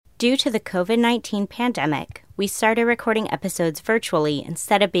Due to the COVID-19 pandemic, we started recording episodes virtually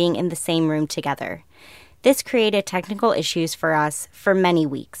instead of being in the same room together. This created technical issues for us for many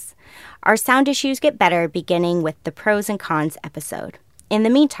weeks. Our sound issues get better beginning with the pros and cons episode. In the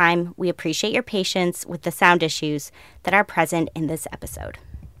meantime, we appreciate your patience with the sound issues that are present in this episode.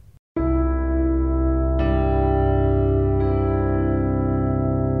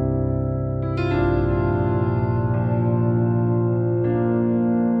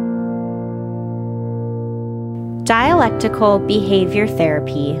 Dialectical behavior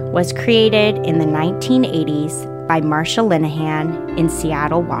therapy was created in the 1980s by Marsha Linehan in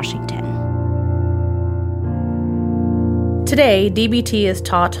Seattle, Washington. Today, DBT is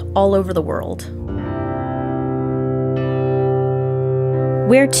taught all over the world.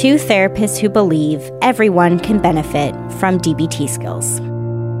 We're two therapists who believe everyone can benefit from DBT skills.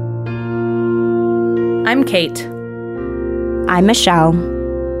 I'm Kate. I'm Michelle.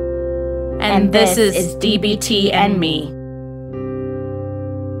 And this is DBT and Me.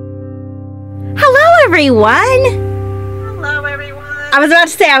 Hello, everyone! Hello, everyone! I was about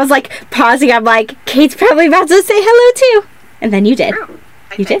to say, I was like pausing. I'm like, Kate's probably about to say hello too. And then you did. True.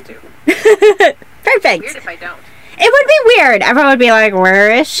 You did? To. Perfect. Weird if I don't. It would be weird. Everyone would be like,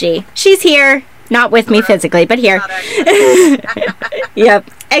 where is she? She's here. Not with me physically, but here.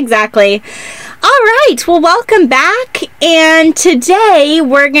 Yep, exactly. All right. Well, welcome back. And today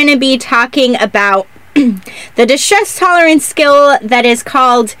we're going to be talking about the distress tolerance skill that is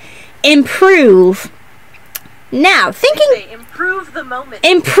called improve. Now, thinking... Improve the moment.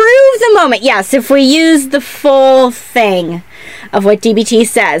 Improve the moment. Yes, if we use the full thing of what DBT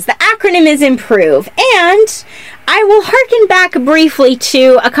says. The acronym is improve. And I will harken back briefly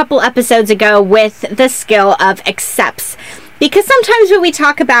to a couple episodes ago with the skill of accepts. Because sometimes when we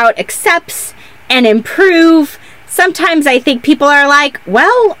talk about accepts and improve, sometimes I think people are like,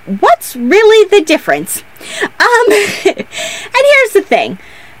 well, what's really the difference? And here's the thing.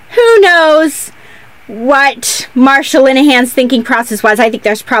 Who knows what Marsha Linehan's thinking process was? I think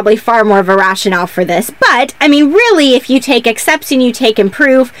there's probably far more of a rationale for this. But, I mean, really, if you take accepts and you take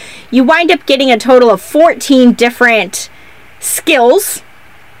improve, you wind up getting a total of 14 different skills.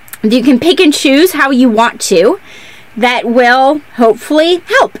 You can pick and choose how you want to. That will hopefully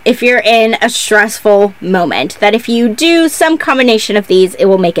help if you're in a stressful moment. That if you do some combination of these, it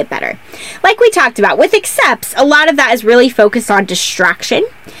will make it better. Like we talked about, with accepts, a lot of that is really focused on distraction.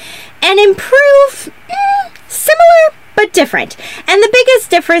 And improve, similar but different. And the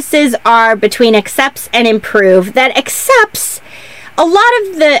biggest differences are between accepts and improve. That accepts, a lot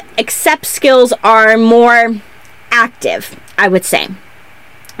of the accept skills are more active, I would say.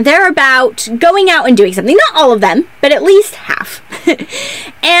 They're about going out and doing something. Not all of them, but at least half.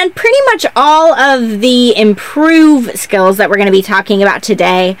 And pretty much all of the improve skills that we're going to be talking about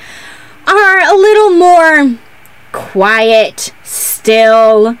today are a little more quiet,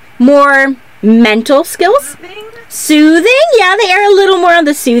 still, more mental skills. Soothing? Yeah, they are a little more on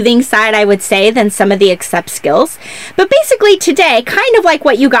the soothing side, I would say, than some of the accept skills. But basically today, kind of like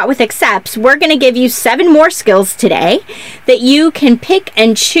what you got with accepts, we're going to give you 7 more skills today that you can pick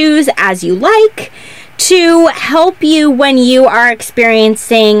and choose as you like to help you when you are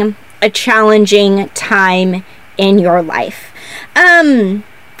experiencing a challenging time in your life.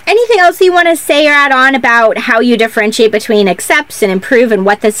 Anything else you want to say or add on about how you differentiate between accepts and improve and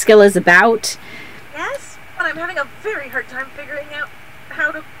what this skill is about? Yes, but I'm having a very hard time figuring out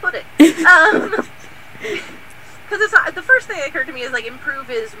how to put it. Because the first thing that occurred to me is like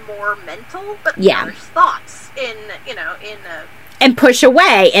improve is more mental, but there's thoughts in and push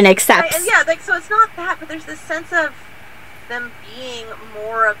away in accepts. And yeah, like so it's not that, but there's this sense of them being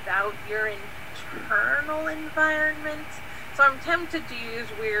more about your internal environment. So I'm tempted to use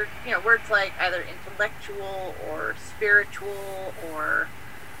weird, words like either intellectual or spiritual or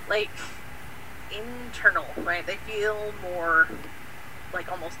like internal, right? They feel more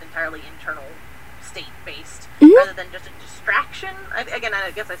like almost entirely internal state-based rather than just a distraction. I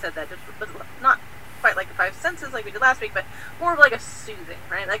guess I said that just not quite like the 5 senses like we did last week, but more of like a soothing,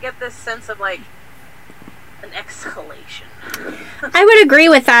 right? I get this sense of like an exhalation. I would agree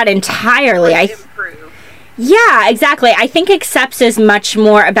with that entirely. Improve. Yeah, exactly. I think accepts is much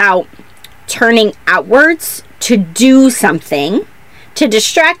more about turning outwards to do something, to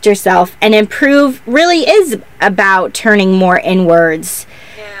distract yourself, and improve really is about turning more inwards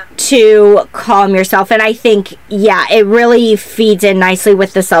to calm yourself. And I think, it really feeds in nicely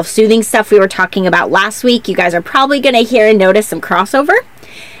with the self-soothing stuff we were talking about last week. You guys are probably going to hear and notice some crossover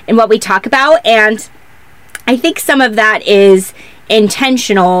in what we talk about. And I think some of that is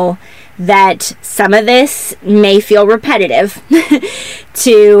intentional, that some of this may feel repetitive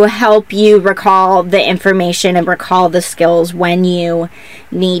to help you recall the information and recall the skills when you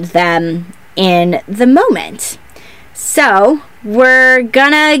need them in the moment. So we're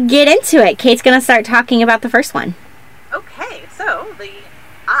gonna get into it. Kate's gonna start talking about the first one. Okay, so the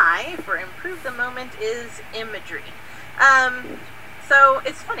I for improve the moment is imagery. So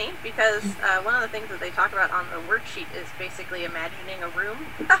it's funny because one of the things that they talk about on the worksheet is basically imagining a room.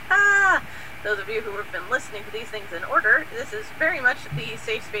 Those of you who have been listening to these things in order, this is very much the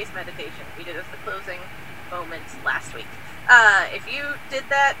safe space meditation we did as the closing moments last week. If you did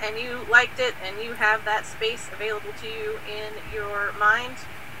that and you liked it and you have that space available to you in your mind,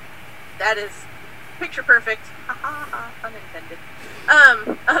 that is picture perfect, unintended,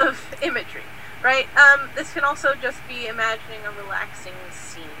 of imagery. Right? This can also just be imagining a relaxing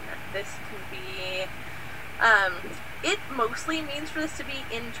scene. This can be, it mostly means for this to be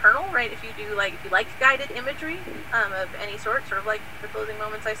internal, right? If you like guided imagery, of any sort of like the closing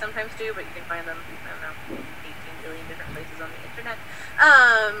moments I sometimes do, but you can find them, 18 billion different places on the internet.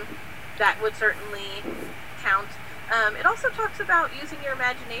 That would certainly count. It also talks about using your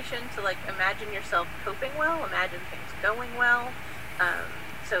imagination to like imagine yourself coping well, imagine things going well.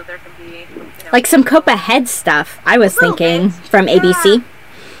 So there can be, like some cope ahead stuff, I was thinking, from ABC.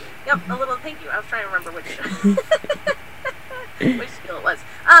 Yep, a little, thank you. I was trying to remember which which skill it was.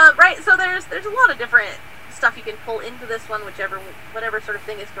 Right, so there's a lot of different stuff you can pull into this one, whatever sort of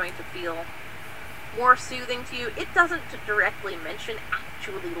thing is going to feel more soothing to you. It doesn't directly mention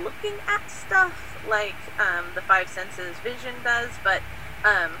actually looking at stuff like the five senses vision does, but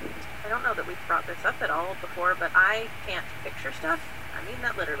I don't know that we've brought this up at all before, but I can't picture stuff. I mean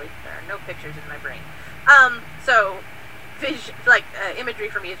that literally. There are no pictures in my brain. So vision, imagery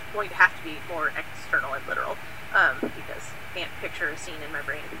for me is going to have to be more external and literal, because I can't picture a scene in my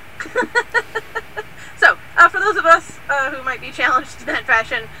brain. So, for those of us who might be challenged in that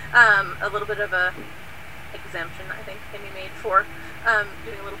fashion, a little bit of a exemption, I think, can be made for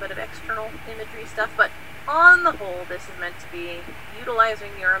doing a little bit of external imagery stuff, but on the whole, this is meant to be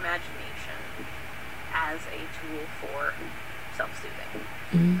utilizing your imagination as a tool for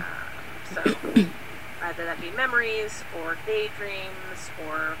self-soothing. So either that be memories or daydreams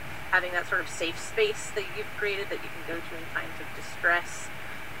or having that sort of safe space that you've created that you can go to in times of distress.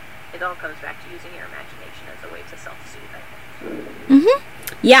 It all comes back to using your imagination as a way to self-soothe, I think.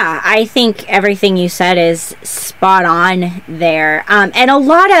 Yeah, I think everything you said is spot on there. And a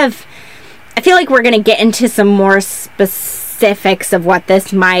lot of, I feel like we're going to get into some more specifics of what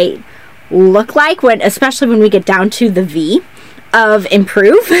this might look like, especially when we get down to the V of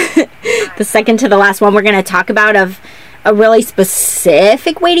improve. The second to the last one we're going to talk about of a really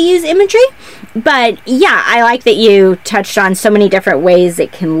specific way to use imagery. But yeah, I like that you touched on so many different ways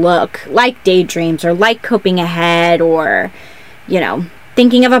it can look, like daydreams or like coping ahead or,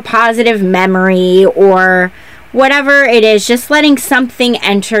 thinking of a positive memory or whatever it is, just letting something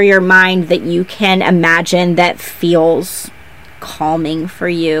enter your mind that you can imagine that feels calming for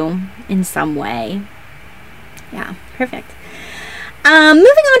you in some way. Yeah, perfect. Moving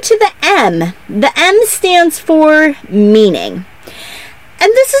on to the M. The M stands for meaning.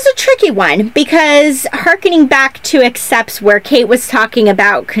 And this is a tricky one because hearkening back to accepts where Kate was talking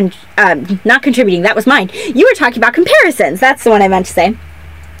about, not contributing, that was mine. You were talking about comparisons. That's the one I meant to say.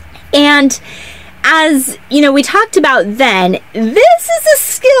 And as, we talked about then, this is a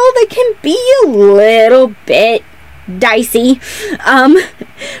skill that can be a little bit dicey.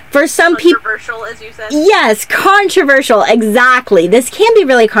 For some people, controversial, as you said. Yes, controversial, exactly. This can be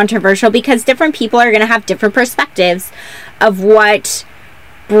really controversial because different people are going to have different perspectives of what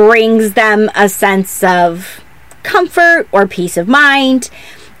brings them a sense of comfort or peace of mind.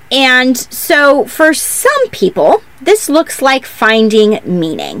 And so for some people, this looks like finding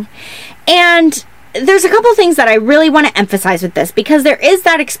meaning. And there's a couple things that I really want to emphasize with this because there is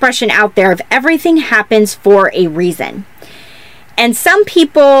that expression out there of everything happens for a reason. And some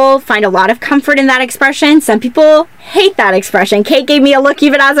people find a lot of comfort in that expression. Some people hate that expression. Kate gave me a look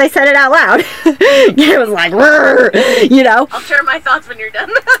even as I said it out loud. It was like, I'll share my thoughts when you're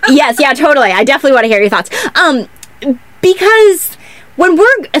done. Yes, yeah, totally. I definitely want to hear your thoughts. Because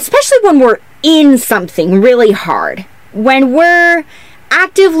especially when we're in something really hard, when we're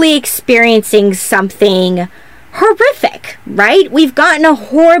actively experiencing something horrific, right? We've gotten a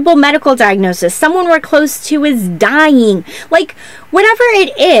horrible medical diagnosis. Someone we're close to is dying. Like, whatever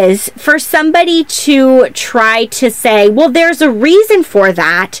it is, for somebody to try to say, well, there's a reason for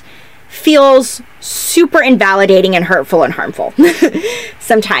that, feels super invalidating and hurtful and harmful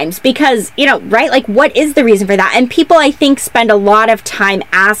sometimes because, right? Like, what is the reason for that? And people, I think, spend a lot of time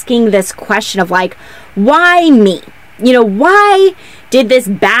asking this question of like, why me? Why did this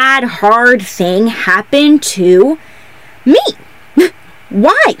bad, hard thing happen to me?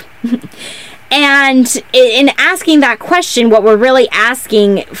 Why? And in asking that question, what we're really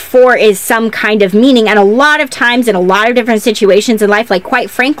asking for is some kind of meaning. And a lot of times in a lot of different situations in life, like, quite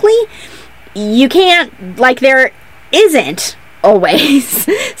frankly, you can't, like, there isn't always,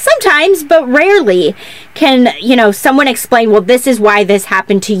 sometimes, but rarely can, someone explain, well, this is why this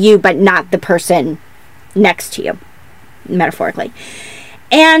happened to you, but not the person next to you, metaphorically.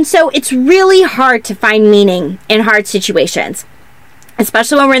 And so it's really hard to find meaning in hard situations,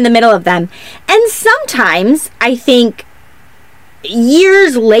 especially when we're in the middle of them. And sometimes, I think,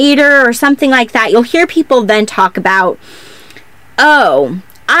 years later or something like that, you'll hear people then talk about, oh,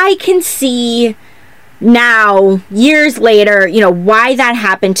 I can see now, years later, why that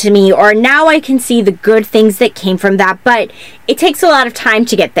happened to me, or now I can see the good things that came from that, but it takes a lot of time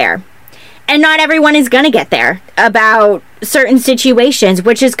to get there. And not everyone is going to get there about certain situations,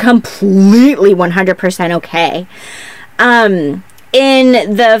 which is completely 100% okay.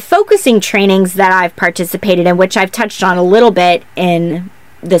 In the focusing trainings that I've participated in, which I've touched on a little bit in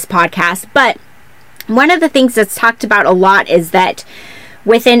this podcast, but one of the things that's talked about a lot is that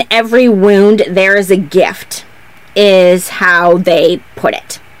within every wound, there is a gift, is how they put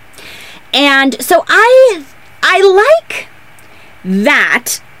it. And so I like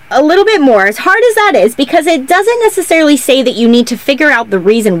that a little bit more, as hard as that is, because it doesn't necessarily say that you need to figure out the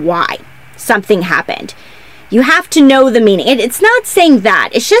reason why something happened. You have to know the meaning. It's not saying that.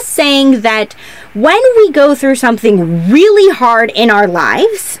 It's just saying that when we go through something really hard in our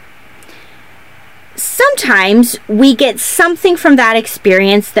lives, sometimes we get something from that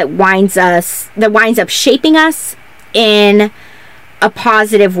experience that winds up shaping us in a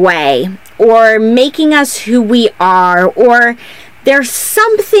positive way, or making us who we are, or there's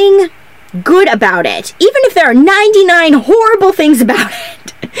something good about it. Even if there are 99 horrible things about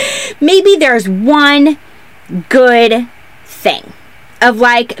it, maybe there's one good thing. Of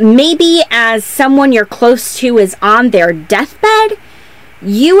like, maybe as someone you're close to is on their deathbed,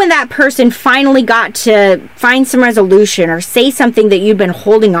 you and that person finally got to find some resolution or say something that you'd been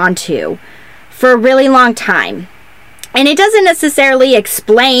holding on to for a really long time. And it doesn't necessarily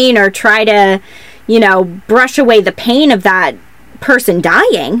explain or try to, brush away the pain of that person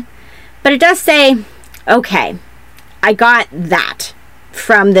dying, but it does say, okay, I got that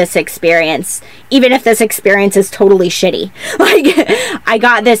from this experience, even if this experience is totally shitty. Like, I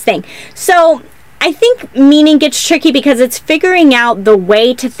got this thing. So I think meaning gets tricky because it's figuring out the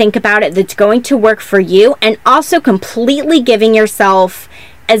way to think about it that's going to work for you, and also completely giving yourself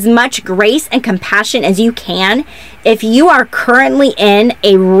as much grace and compassion as you can if you are currently in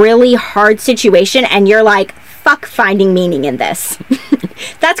a really hard situation and you're like, fuck finding meaning in this.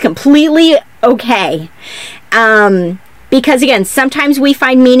 That's completely okay. Because again, sometimes we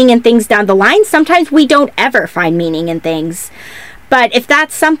find meaning in things down the line. Sometimes we don't ever find meaning in things. But if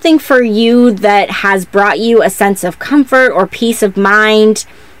that's something for you that has brought you a sense of comfort or peace of mind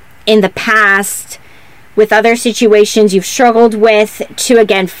in the past, with other situations you've struggled with, to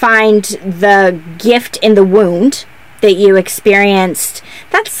again find the gift in the wound that you experienced,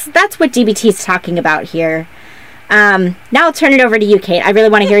 that's what DBT is talking about here. Now I'll turn it over to you, Kate. I really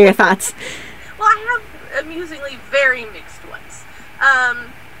want to hear your thoughts. Well, I have amusingly very mixed ones.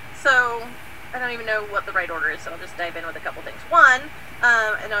 So I don't even know what the right order is, so I'll just dive in with a couple things. One,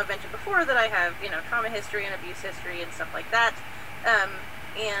 I know I've mentioned before that I have, trauma history and abuse history and stuff like that.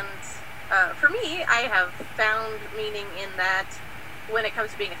 For me, I have found meaning in that when it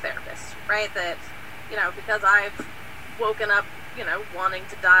comes to being a therapist, right? That, because I've woken up, wanting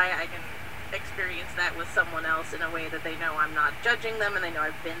to die, I can experience that with someone else in a way that they know I'm not judging them, and they know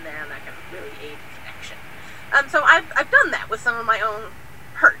I've been there, and that can really aid connection. So I've done that with some of my own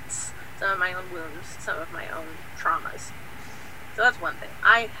hurts, some of my own wounds, some of my own traumas. So that's one thing.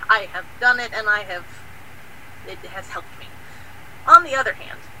 I have done it, and it has helped me. On the other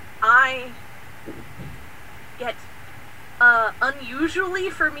hand, I get unusually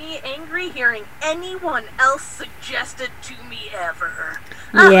for me angry hearing anyone else suggest it to me ever.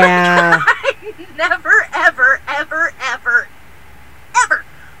 Yeah. I never, ever, ever, ever, ever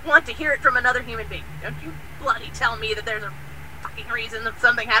want to hear it from another human being. Don't you bloody tell me that there's a fucking reason that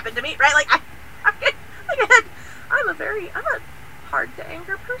something happened to me, right? Like, I'm a hard to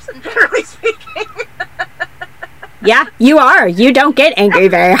anger person, generally speaking. Yeah, you are. You don't get angry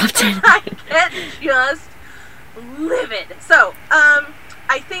very often. I get just livid. So,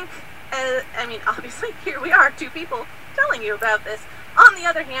 I think mean, obviously, here we are, two people telling you about this. On the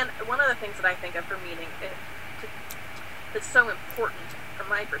other hand, one of the things that I think of for meaning that's so important from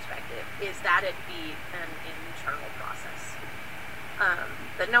my perspective is that it be an internal process.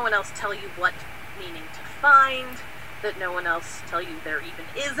 That no one else tell you what meaning to find, that no one else tell you there even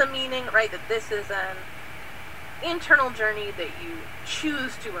is a meaning, right? That this is an internal journey that you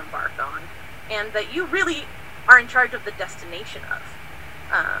choose to embark on, and that you really are in charge of the destination of.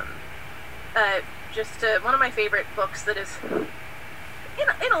 One of my favorite books that is,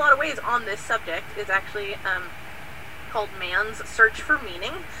 in a lot of ways, on this subject is actually called Man's Search for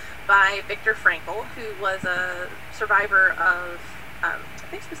Meaning by Viktor Frankl, who was a survivor of, I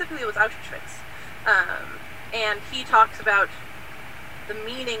think specifically it was Auschwitz. And he talks about the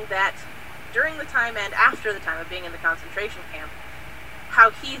meaning that during the time and after the time of being in the concentration camp,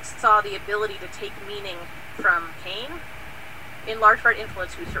 how he saw the ability to take meaning from pain, in large part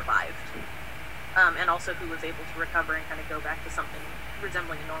influenced who survived, and also who was able to recover and kind of go back to something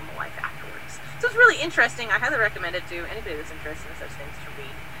resembling a normal life afterwards. So it's really interesting. I highly recommend it to anybody that's interested in such things to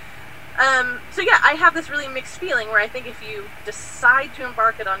read. So yeah, I have this really mixed feeling where I think if you decide to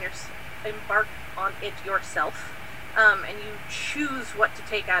embark on it yourself, and you choose what to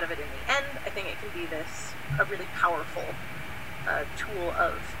take out of it in the end, I think it can be a really powerful tool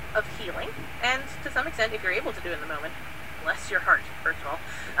of healing. And to some extent, if you're able to do it in the moment, bless your heart, first of all.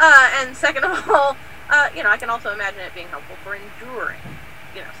 And second of all, I can also imagine it being helpful for enduring,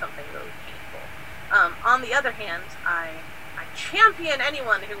 something really painful. On the other hand, I champion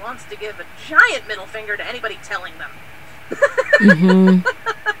anyone who wants to give a giant middle finger to anybody telling them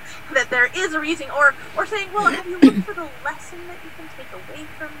that there is a reason, or saying, well, have you looked for the lesson that you can take away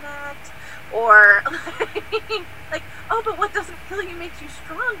from that? Or like, oh, but what doesn't kill you makes you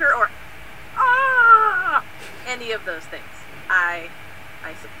stronger, or any of those things. I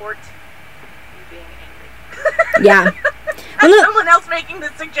support you being angry. Yeah. That's someone else making the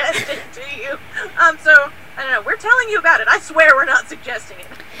suggestion to you. So, I don't know, we're telling you about it. I swear we're not suggesting it.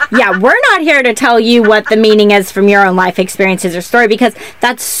 Yeah, we're not here to tell you what the meaning is from your own life experiences or story, because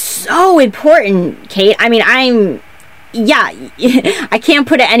that's so important, Kate. I mean, I can't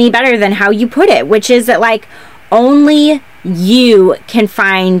put it any better than how you put it, which is that, like, only you can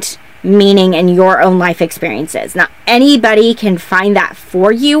find meaning in your own life experiences. Not anybody can find that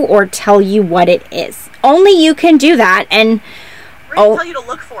for you or tell you what it is. Only you can do that, and we're going to tell you to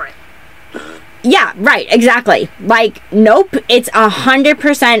look for it. Yeah, right, exactly. Like, nope, it's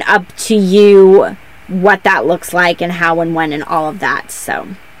 100% up to you what that looks like and how and when and all of that. So,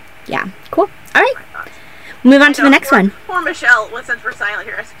 yeah, cool. All right, move on to the next one. Poor Michelle, since we're silent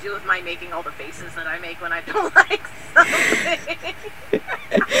here, has to deal with my making all the faces that I make when I don't like something.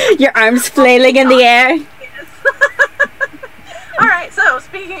 Your arms flailing in the air. Yes. All right, so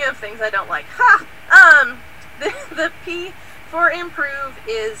speaking of things I don't like, the P for improve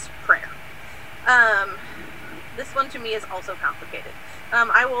is prayer. This one to me is also complicated.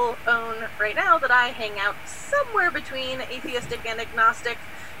 I will own right now that I hang out somewhere between atheistic and agnostic.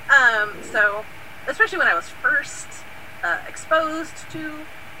 So, especially when I was first exposed to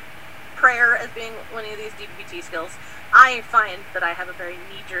prayer as being one of these DBT skills, I find that I have a very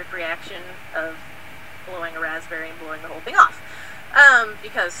knee-jerk reaction of blowing a raspberry and blowing the whole thing off.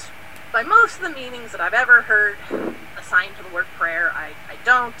 Because by most of the meanings that I've ever heard assigned to the word prayer, I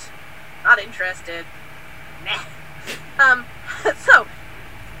don't. Not interested. Nah. So,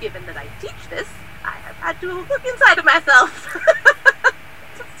 given that I teach this, I have had to look inside of myself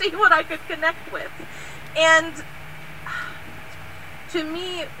to see what I could connect with. And to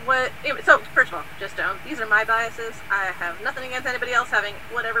me, so first of all, just these are my biases. I have nothing against anybody else having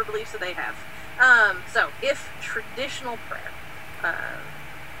whatever beliefs that they have. So, if traditional prayer,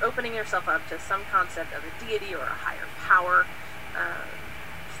 opening yourself up to some concept of a deity or a higher power,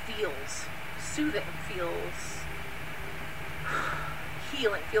 feels soothing, feels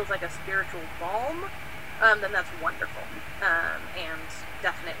healing, feels like a spiritual balm, then that's wonderful. And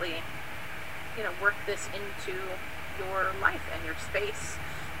definitely, work this into your life and your space,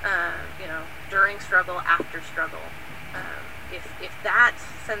 during struggle, after struggle. If that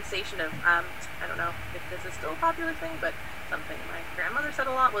sensation of, I don't know if this is still a popular thing, but something my grandmother said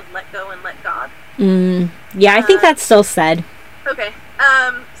a lot was let go and let God. Yeah, I think that's still said. Okay.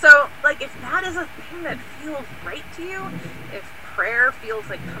 So, like, if that is a thing that feels right to you, if prayer feels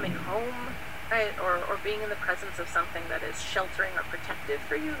like coming home, right, or being in the presence of something that is sheltering or protective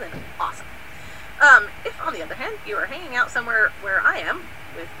for you, then awesome. If, on the other hand, you are hanging out somewhere where I am,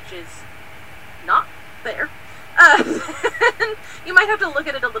 which is not there, you might have to look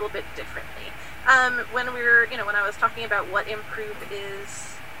at it a little bit differently. When I was talking about what improve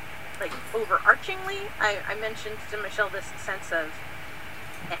is like overarchingly, I mentioned to Michelle this sense of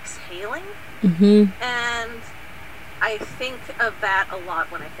exhaling. Mm-hmm. And I think of that a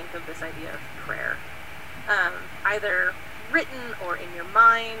lot when I think of this idea of prayer. Either written or in your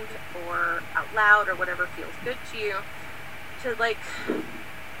mind or out loud or whatever feels good to you, to like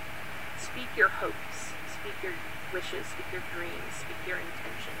speak your hopes, speak your wishes, speak your dreams, speak your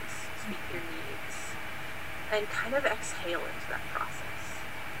intentions, speak your needs, and kind of exhale into that process.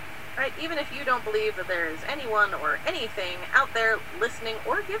 Right? Even if you don't believe that there is anyone or anything out there listening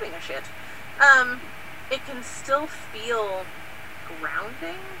or giving a shit, it can still feel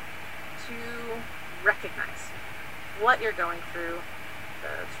grounding to recognize what you're going through,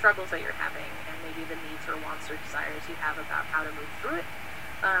 the struggles that you're having, and maybe the needs or wants or desires you have about how to move through it,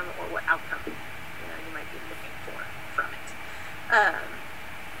 or what outcome you might be looking for from it.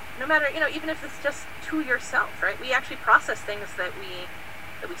 No matter, even if it's just to yourself, right? We actually process things that we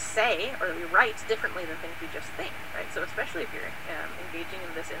say or that we write differently than things we just think, right? So especially if you're engaging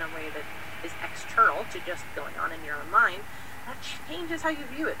in this in a way that is external to just going on in your own mind, that changes how you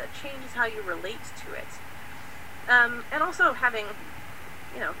view it, that changes how you relate to it. And also having,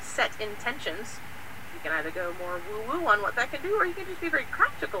 set intentions. You can either go more woo-woo on what that can do, or you can just be very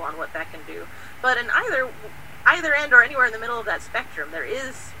practical on what that can do. But in either end or anywhere in the middle of that spectrum, there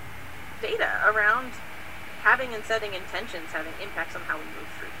is data around having and setting intentions having impacts on how we move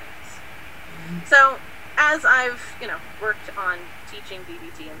through things. So as I've, worked on teaching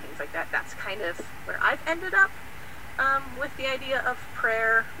DBT and things like that, that's kind of where I've ended up with the idea of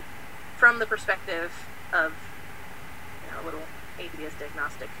prayer from the perspective of a little atheist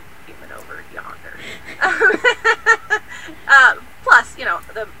agnostic human over yonder. Plus,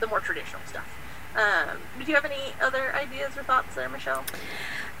 the more traditional stuff. Did you have any other ideas or thoughts there, Michelle?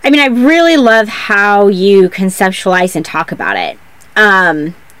 I mean, I really love how you conceptualize and talk about it.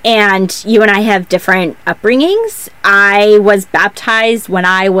 And you and I have different upbringings. I was baptized when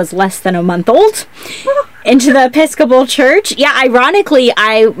I was less than a month old into the Episcopal Church. Yeah, ironically,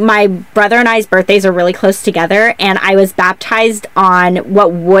 my brother and I's birthdays are really close together, and I was baptized on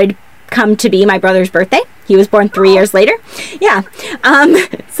what would come to be my brother's birthday. He was born 3 years later. Yeah.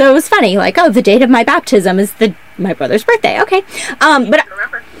 So it was funny, like, the date of my baptism is my brother's birthday. Okay. But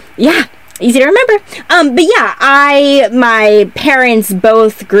remember. Yeah. Easy to remember. But yeah, my parents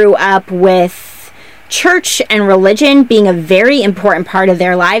both grew up with church and religion being a very important part of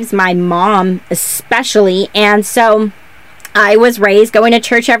their lives. My mom especially. And so I was raised going to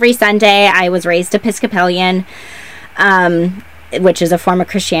church every Sunday. I was raised Episcopalian, which is a form of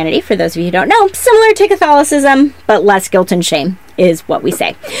Christianity, for those of you who don't know. Similar to Catholicism, but less guilt and shame is what we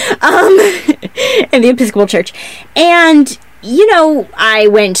say in the Episcopal Church. And I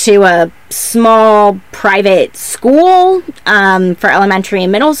went to a small private school for elementary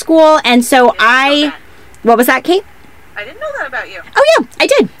and middle school. And so what was that, Kate? I didn't know that about you. Oh, yeah, I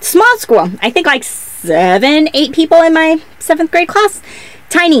did. Small school. I think like 7-8 people in my 7th grade class.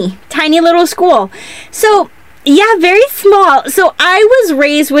 Tiny little school. So, yeah, very small. So I was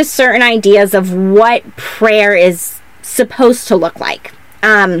raised with certain ideas of what prayer is supposed to look like.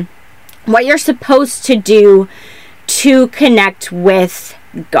 What you're supposed to do to connect with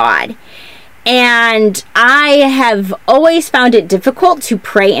God. And I have always found it difficult to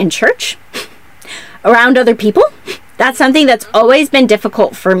pray in church around other people. That's something that's always been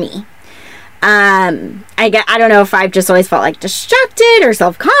difficult for me. I don't know if I've just always felt like distracted or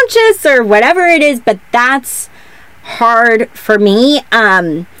self-conscious or whatever it is, but that's hard for me.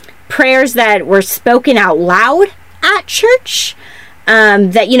 Prayers that were spoken out loud at church,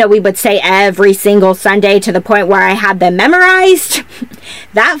 that, we would say every single Sunday to the point where I had them memorized.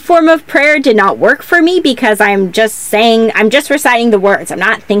 That form of prayer did not work for me because I'm just reciting the words. I'm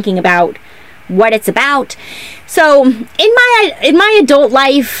not thinking about what it's about. So in my adult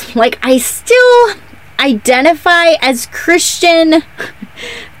life, like, I still identify as Christian-ish,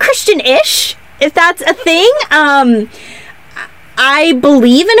 if that's a thing. I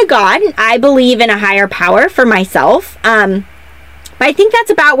believe in a God. I believe in a higher power for myself. But I think that's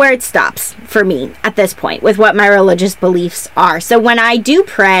about where it stops for me at this point with what my religious beliefs are. So when I do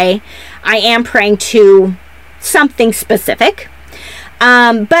pray, I am praying to something specific.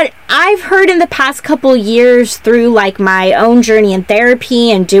 But I've heard in the past couple years through like my own journey in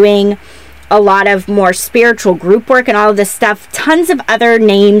therapy and doing a lot of more spiritual group work and all of this stuff, tons of other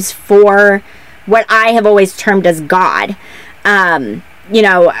names for what I have always termed as God.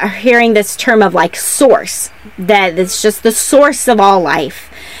 Hearing this term of like source, that it's just the source of all life.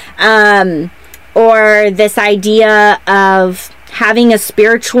 Or this idea of having a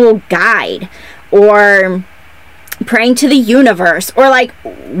spiritual guide, or praying to the universe, or like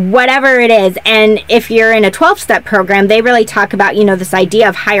whatever it is. And if you're in a 12-step program, they really talk about, this idea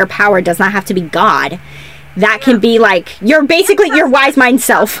of higher power does not have to be God. That can be like, you're basically your wise mind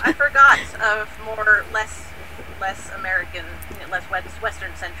self. I forgot of less American, less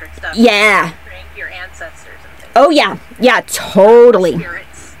Western centric stuff. Yeah. Praying to your ancestors and things. Oh yeah. Yeah, totally.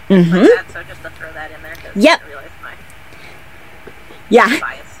 Spirits. Mm-hmm. Like that, so just to throw that in there. Yep. I realized my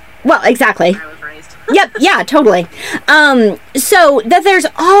bias. Well, exactly. I was raised. Yep, yeah, totally. So that there's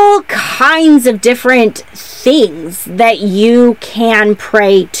all kinds of different things that you can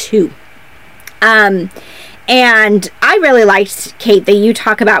pray to. And I really liked, Kate, that you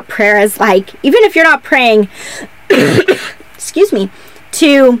talk about prayer as like, even if you're not praying, excuse me,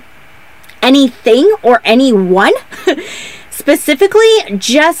 to anything or anyone, specifically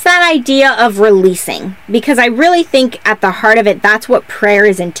just that idea of releasing. Because I really think at the heart of it, that's what prayer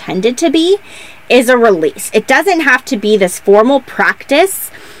is intended to be, is a release. It doesn't have to be this formal practice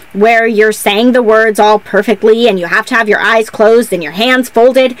where you're saying the words all perfectly and you have to have your eyes closed and your hands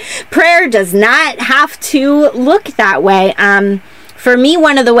folded. Prayer does not have to look that way. For me,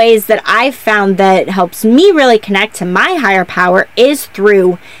 one of the ways that I've found that helps me really connect to my higher power is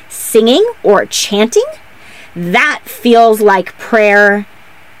through singing or chanting. That feels like prayer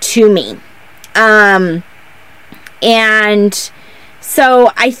to me. And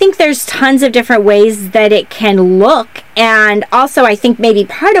so I think there's tons of different ways that it can look. And also I think maybe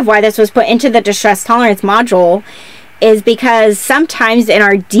part of why this was put into the distress tolerance module is because sometimes in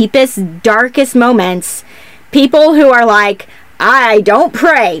our deepest, darkest moments, people who are like, I don't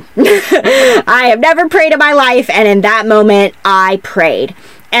pray. I have never prayed in my life. And in that moment, I prayed.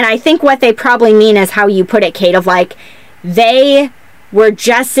 And I think what they probably mean is how you put it, Kate, of like, they were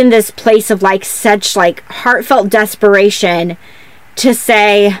just in this place of like such like heartfelt desperation to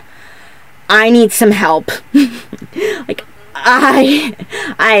say, I need some help. Like, I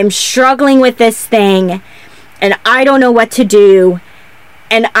am struggling with this thing and I don't know what to do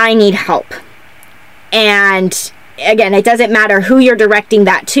and I need help. And again, it doesn't matter who you're directing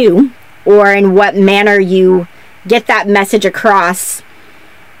that to or in what manner you get that message across.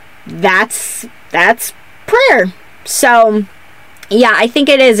 That's prayer. So yeah, I think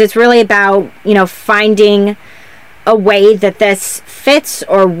it is. It's really about, finding a way that this fits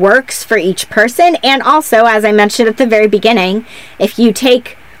or works for each person. And also, as I mentioned at the very beginning, if you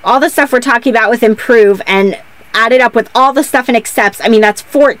take all the stuff we're talking about with Improve and add it up with all the stuff in Accepts, that's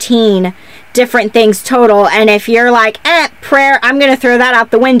 14 different things total. And if you're like, prayer, I'm going to throw that out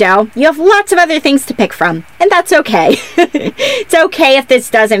the window, you have lots of other things to pick from. And that's okay. It's okay if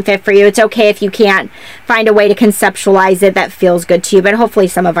this doesn't fit for you. It's okay if you can't find a way to conceptualize it that feels good to you. But hopefully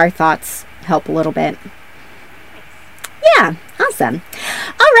some of our thoughts help a little bit. Yeah, awesome.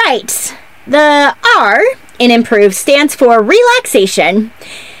 All right. The R in Improve stands for relaxation.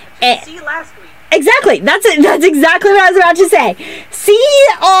 See you last week. Exactly. That's it. That's exactly what I was about to say. See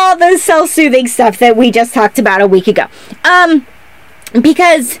all the self-soothing stuff that we just talked about a week ago.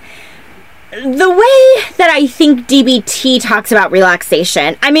 Because the way that I think DBT talks about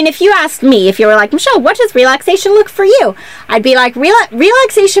relaxation, if you asked me, if you were like, Michelle, what does relaxation look for you? I'd be like,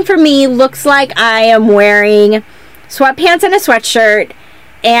 relaxation for me looks like I am wearing sweatpants and a sweatshirt,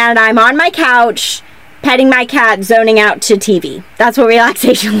 and I'm on my couch, petting my cat, zoning out to TV. That's what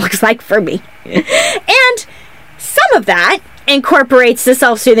relaxation looks like for me. And some of that incorporates the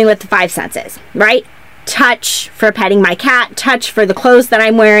self-soothing with the 5 senses, right? Touch for petting my cat, touch for the clothes that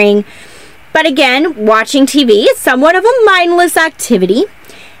I'm wearing. But again, watching TV is somewhat of a mindless activity.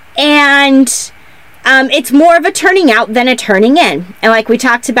 And it's more of a turning out than a turning in. And like we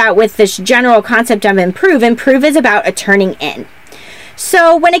talked about with this general concept of Improve is about a turning in.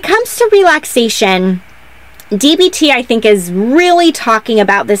 So when it comes to relaxation, DBT, I think, is really talking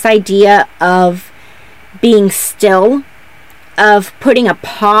about this idea of being still, of putting a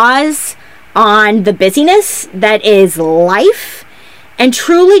pause on the busyness that is life, and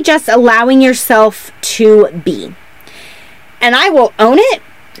truly just allowing yourself to be. And I will own it.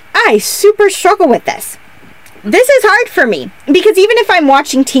 I super struggle with this. This is hard for me because even if I'm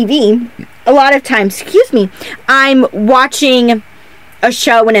watching TV, a lot of times, I'm watching a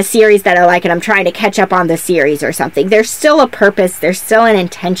show and a series that I like and I'm trying to catch up on the series or something. There's still a purpose. There's still an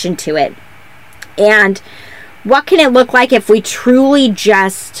intention to it. And what can it look like if we truly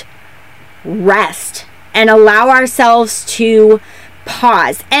just rest and allow ourselves to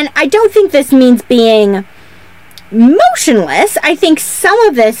pause? And I don't think this means being motionless. I think some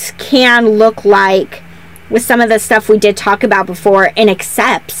of this can look like, with some of the stuff we did talk about before in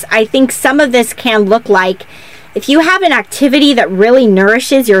Accepts, I think some of this can look like if you have an activity that really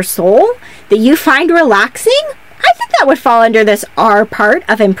nourishes your soul, that you find relaxing, I think that would fall under this R part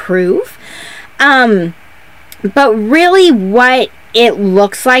of improve. But really what it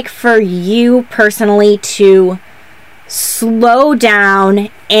looks like for you personally to slow down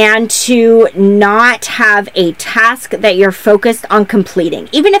and to not have a task that you're focused on completing,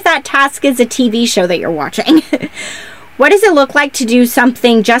 even if that task is a TV show that you're watching. What does it look like to do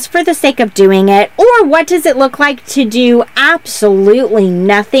something just for the sake of doing it? Or what does it look like to do absolutely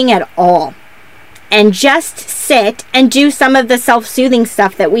nothing at all and just sit and do some of the self-soothing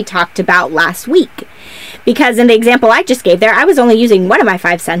stuff that we talked about last week? Because in the example I just gave there, I was only using one of my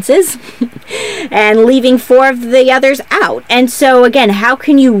 5 senses and leaving 4 of the others out. And so again, how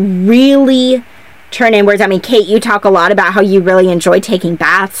can you really turn inwards? I mean, Kate, you talk a lot about how you really enjoy taking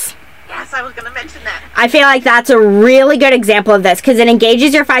baths. Yes, I was going to mention that. I feel like that's a really good example of this because it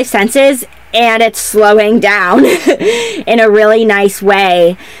engages your 5 senses and it's slowing down in a really nice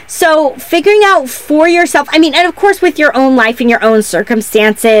way. So figuring out for yourself, I mean, and of course with your own life and your own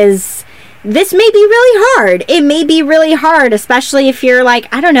circumstances, this may be really hard. It may be really hard, especially if you're like,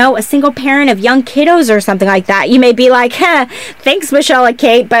 I don't know, a single parent of young kiddos or something like that. You may be like, thanks, Michelle and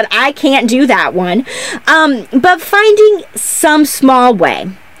Kate, but I can't do that one. But finding some small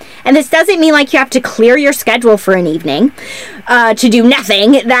way. And this doesn't mean like you have to clear your schedule for an evening to do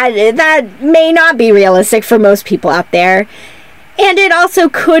nothing. That may not be realistic for most people out there. And it also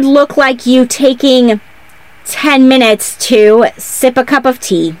could look like you taking 10 minutes to sip a cup of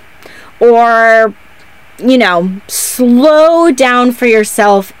tea. Or, you know, slow down for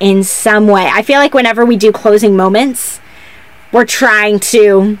yourself in some way. I feel like whenever we do closing moments, we're trying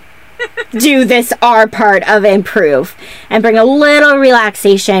to do this R part of improve and bring a little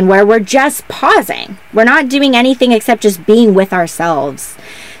relaxation where we're just pausing. We're not doing anything except just being with ourselves.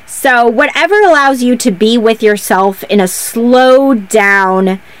 So whatever allows you to be with yourself in a slow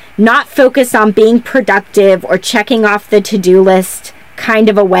down, not focused on being productive or checking off the to-do list kind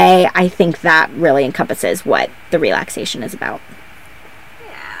of a way, I think that really encompasses what the relaxation is about.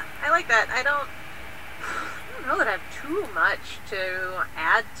 Yeah, I like that. I don't know that I have too much to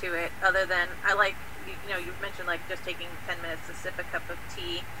add to it other than I like, you know, you've mentioned like just taking 10 minutes to sip a cup of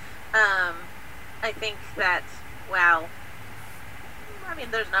tea. I think that, wow, I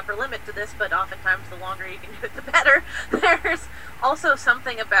mean, there's an upper limit to this, but oftentimes the longer you can do it, the better. There's also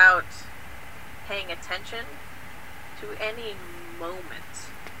something about paying attention to any moment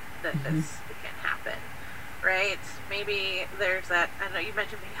that this can happen, right? Maybe there's that, I don't know, you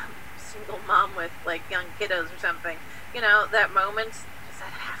mentioned being a single mom with like young kiddos or something, you know, that moment, just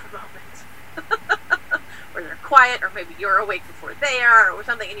that half a moment where they're quiet, or maybe you're awake before they are or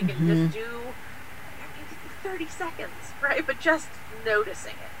something, and you can just do maybe 30 seconds, right? But just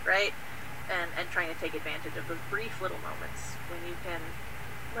noticing it, right? And trying to take advantage of those brief little moments when you can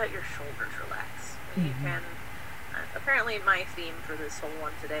let your shoulders relax, when you can apparently my theme for this whole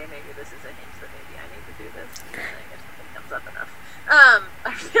one today, maybe this is a hint that maybe I need to do this. I guess nothing comes up enough.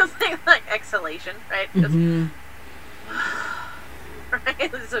 I feel like exhalation, right? Just,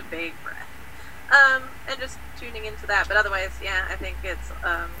 right? This is a big breath. And just tuning into that. But otherwise, yeah, I think it's,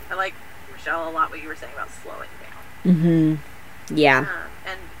 I like, Michelle, a lot what you were saying about slowing down. Yeah.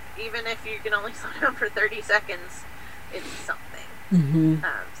 And even if you can only slow down for 30 seconds, it's something.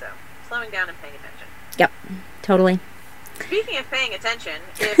 So slowing down and paying attention. Yep. Totally. Speaking of paying attention,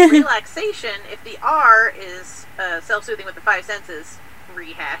 if relaxation, if the R is self-soothing with the 5 senses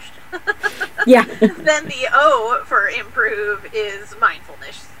rehashed, yeah, then the O for improve is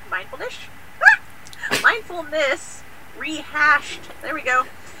mindfulness. Mindfulness rehashed. There we go.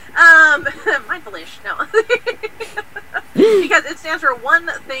 Mindfulness. No, because it stands for one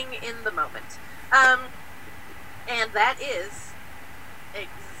thing in the moment, and that is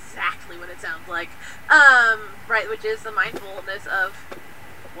exactly what it sounds like. Right, which is the mindfulness of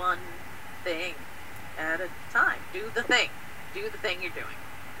one thing at a time. Do the thing you're doing,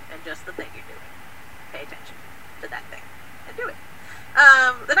 and just the thing you're doing. Pay attention to that thing and do it.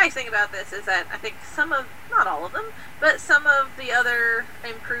 The nice thing about this is that I think some of, not all of them, but some of the other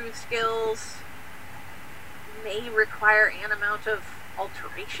improved skills may require an amount of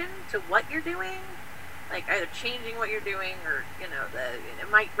alteration to what you're doing, like either changing what you're doing, or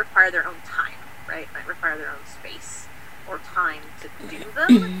it might require their own time, right? It might require their own space or time to do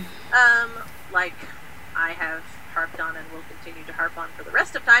them. Like I have harped on and will continue to harp on for the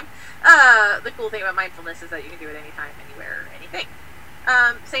rest of time. The cool thing about mindfulness is that you can do it anytime, anywhere, anything.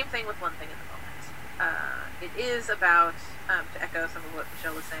 Same thing with one thing in the moment. It is about, to echo some of what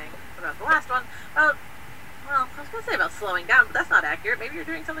Michelle was saying about the last one, well, I was going to say about slowing down, but that's not accurate. Maybe you're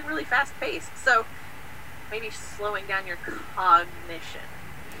doing something really fast-paced. So maybe slowing down your cognition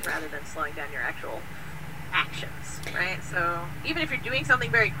rather than slowing down your actual actions, right? So even if you're doing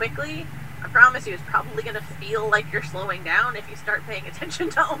something very quickly, I promise you it's probably going to feel like you're slowing down if you start paying attention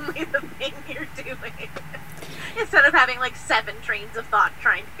to only the thing you're doing. Instead of having like 7 trains of thought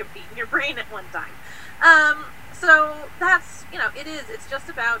trying to compete in your brain at one time. So that's, it's just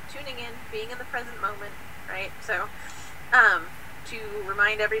about tuning in, being in the present moment, right? So, to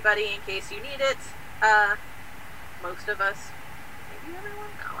remind everybody in case you need it, most of us, maybe everyone?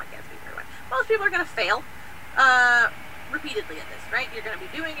 No, I can't speak for everyone. Most people are going to fail, repeatedly at this, right? You're going to be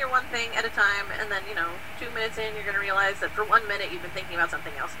doing your one thing at a time, and then, 2 minutes in, you're going to realize that for 1 minute you've been thinking about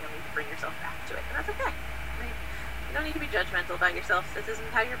something else, and you'll need to bring yourself back to it, and that's okay, right? You don't need to be judgmental about yourself. This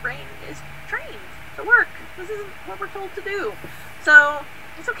isn't how your brain is trained to work. This isn't what we're told to do. So,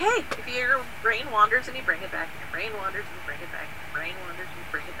 it's okay if your brain wanders and you bring it back, and your brain wanders and you bring it back, and your brain wanders and you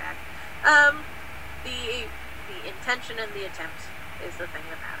bring it back. The intention and the attempt is the thing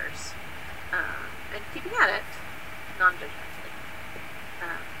that matters. And keeping at it, non-judgmentally.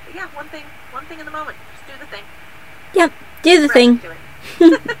 But yeah, one thing in the moment. Just do the thing. Yep, do the thing. Do it.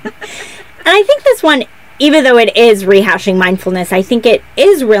 And I think this one, even though it is rehashing mindfulness, I think it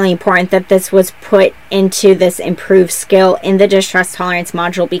is really important that this was put into this improved skill in the distress tolerance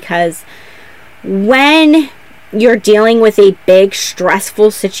module, because when you're dealing with a big,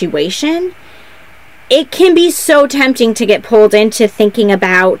 stressful situation, it can be so tempting to get pulled into thinking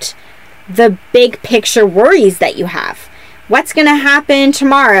about the big picture worries that you have. What's going to happen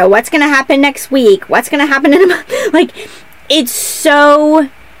tomorrow? What's going to happen next week? What's going to happen in a month? Like, it's so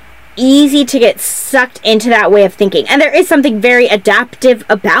easy to get sucked into that way of thinking. And there is something very adaptive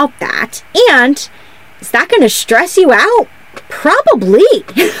about that. And is that going to stress you out? Probably.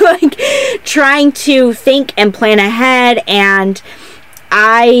 Like, trying to think and plan ahead. And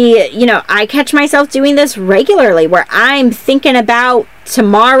I catch myself doing this regularly, where I'm thinking about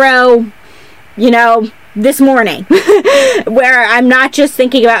tomorrow, this morning, where I'm not just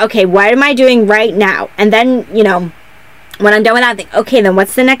thinking about, okay, what am I doing right now? And then, when I'm done with that, I think, okay, then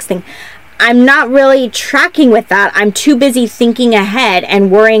what's the next thing? I'm not really tracking with that. I'm too busy thinking ahead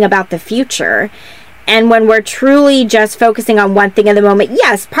and worrying about the future. And when we're truly just focusing on one thing in the moment,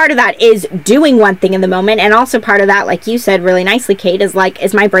 yes, part of that is doing one thing in the moment. And also part of that, like you said really nicely, Kate, is like,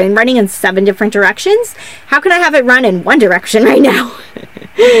 is my brain running in 7 different directions? How can I have it run in one direction right now?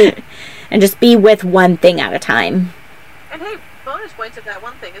 And just be with one thing at a time. And hey, bonus points if that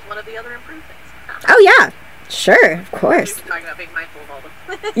one thing is one of the other improved things. Oh, yeah. Sure, of course. You're talking about being mindful of all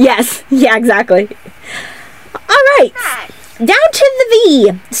of them. Yes. Yeah, exactly. All right. Down to the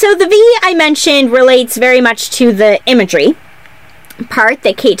V. So the V I mentioned relates very much to the imagery part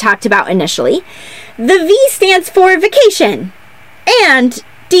that Kate talked about initially. The V stands for vacation. And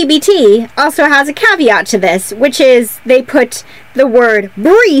DBT also has a caveat to this, which is they put the word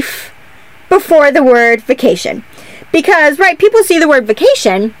brief before the word vacation. Because, right, people see the word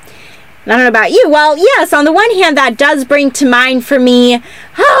vacation, I don't know about you. Well, yes, on the one hand, that does bring to mind for me,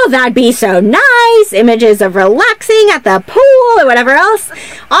 oh, that'd be so nice, images of relaxing at the pool or whatever else.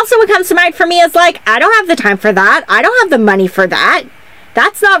 Also, what comes to mind for me is like, I don't have the time for that. I don't have the money for that.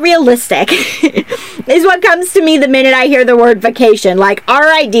 That's not realistic, is what comes to me the minute I hear the word vacation. Like, all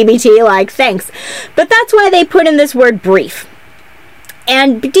right, DBT, like, thanks. But that's why they put in this word brief.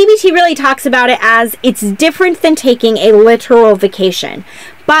 And DBT really talks about it as it's different than taking a literal vacation.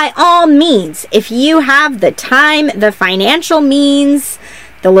 By all means, if you have the time, the financial means,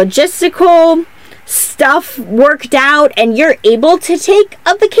 the logistical stuff worked out, and you're able to take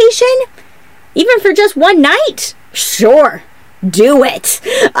a vacation, even for just one night, sure, do it.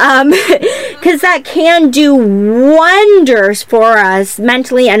 Because that can do wonders for us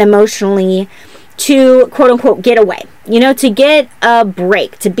mentally and emotionally to, quote unquote, get away. To get a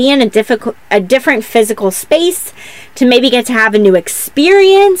break, to be in a different physical space, to maybe get to have a new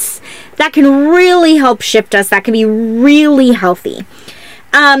experience. That can really help shift us. That can be really healthy.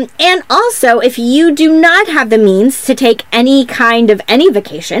 And also, if you do not have the means to take any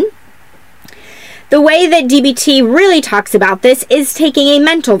vacation, the way that DBT really talks about this is taking a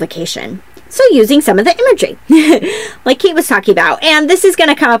mental vacation. So using some of the imagery, like Kate was talking about. And this is going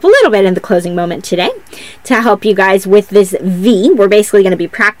to come up a little bit in the closing moment today to help you guys with this V. We're basically going to be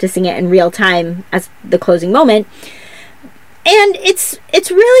practicing it in real time as the closing moment. And it's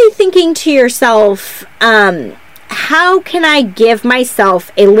really thinking to yourself, how can I give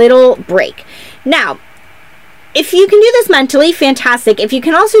myself a little break? Now, if you can do this mentally, fantastic. If you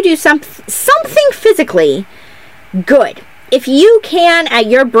can also do something physically, good. If you can, at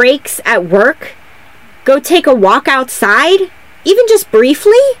your breaks at work, go take a walk outside, even just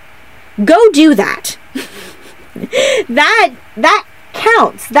briefly, go do that. That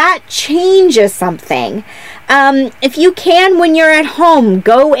counts. That changes something. If you can, when you're at home,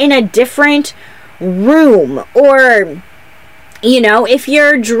 go in a different room, or if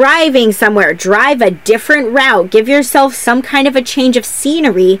you're driving somewhere, drive a different route. Give yourself some kind of a change of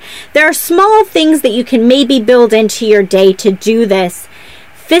scenery. There are small things that you can maybe build into your day to do this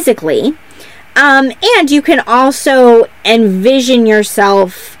physically. And you can also envision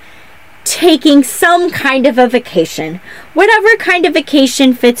yourself taking some kind of a vacation. Whatever kind of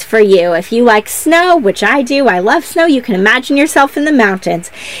vacation fits for you. If you like snow, which I do, I love snow, you can imagine yourself in the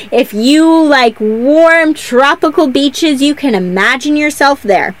mountains. If you like warm tropical beaches, you can imagine yourself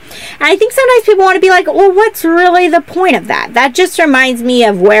there. And I think sometimes people want to be like, well, what's really the point of that? That just reminds me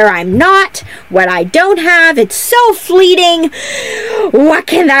of where I'm not, what I don't have. It's so fleeting. What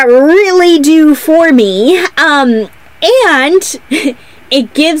can that really do for me? And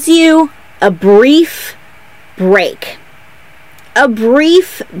it gives you a brief break. A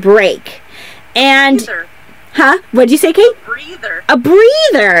brief break. And breather. Huh? What'd you say, Kate? Breather. A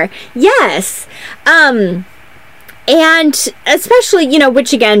breather. Yes. And especially,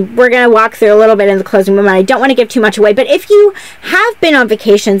 which again, we're going to walk through a little bit in the closing moment. I don't want to give too much away, but if you have been on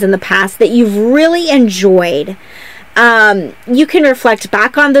vacations in the past that you've really enjoyed, you can reflect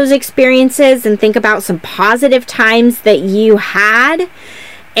back on those experiences and think about some positive times that you had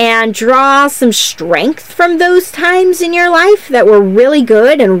and draw some strength from those times in your life that were really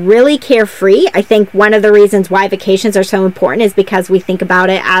good and really carefree. I think one of the reasons why vacations are so important is because we think about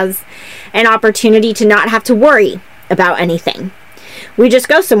it as an opportunity to not have to worry about anything. We just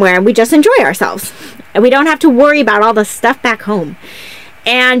go somewhere and we just enjoy ourselves. And we don't have to worry about all the stuff back home.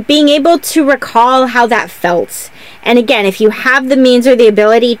 And being able to recall how that felt. And again, if you have the means or the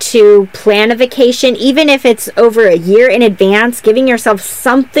ability to plan a vacation, even if it's over a year in advance, giving yourself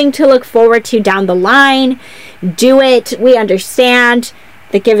something to look forward to down the line, do it. We understand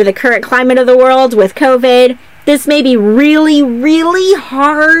that given the current climate of the world with COVID, this may be really, really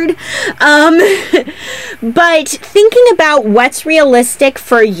hard. But thinking about what's realistic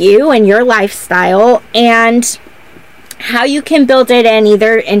for you and your lifestyle and how you can build it in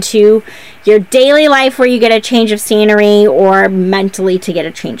either into your daily life where you get a change of scenery or mentally to get a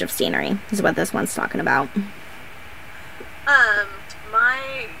change of scenery is what this one's talking about.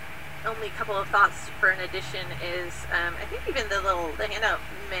 My only couple of thoughts for an addition is I think even the handout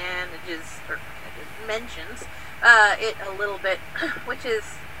mentions it a little bit, which is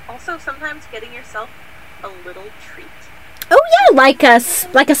also sometimes getting yourself a little treat. Oh yeah, like a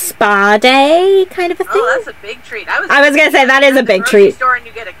spa day kind of a thing. Oh, that's a big treat. I was gonna say that is a big treat. Store and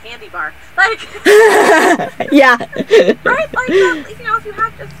you get a candy bar, like yeah, right? Like if you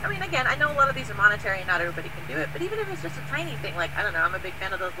have just, again, I know a lot of these are monetary and not everybody can do it, but even if it's just a tiny thing, like I don't know, I'm a big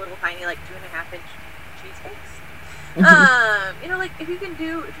fan of those little tiny 2.5-inch cheesecakes. Mm-hmm. Like if you can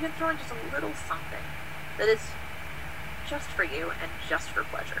throw in just a little something that is just for you and just for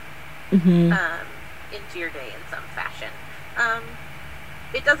pleasure, mm-hmm. Into your day in some fashion.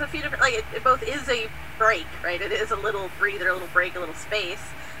 It does a few different, it both is a break, right? It is a little breather, a little break, a little space.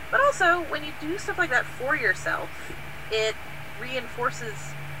 But also, when you do stuff like that for yourself, it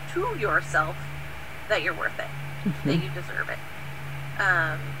reinforces to yourself that you're worth it, mm-hmm. that you deserve it.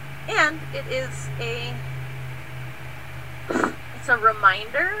 And it's a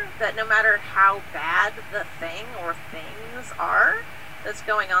reminder that no matter how bad the thing or things are that's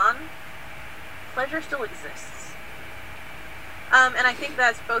going on, pleasure still exists. And I think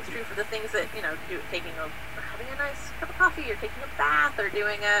that's both true for the things that, having a nice cup of coffee or taking a bath or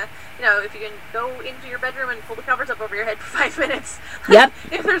doing if you can go into your bedroom and pull the covers up over your head for 5 minutes. Yep.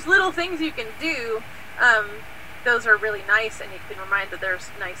 If there's little things you can do, those are really nice, and you can remind that there's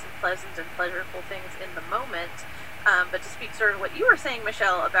nice and pleasant and pleasurable things in the moment. But to speak sort of what you were saying,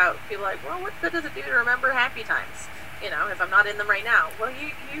 Michelle, about people like, well, what good does it do to remember happy times? If I'm not in them right now. Well,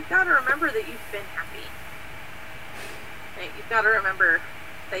 you've got to remember that you've been happy. Right? You've got to remember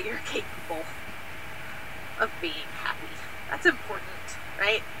that you're capable of being happy. That's important,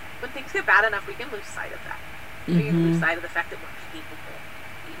 right? When things get bad enough, we can lose sight of that. Mm-hmm. We can lose sight of the fact that we're capable,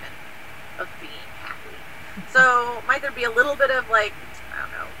 even, of being happy. So, might there be a little bit of,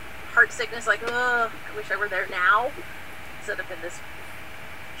 heart sickness, I wish I were there now, instead of in this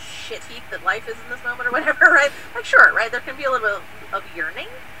shit heap that life is in this moment or whatever, right? Sure, right? There can be a little bit of yearning,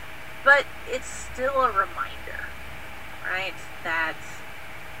 but it's still a reminder, right? That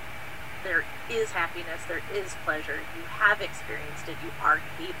there is happiness, there is pleasure, you have experienced it, you are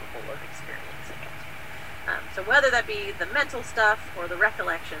capable of experiencing it. So whether that be the mental stuff, or the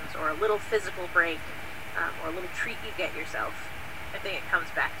recollections, or a little physical break, or a little treat you get yourself, I think it comes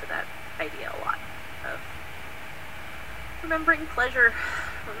back to that idea a lot of remembering pleasure,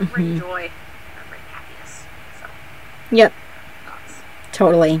 remembering joy, remembering happiness. So, yep. Thoughts.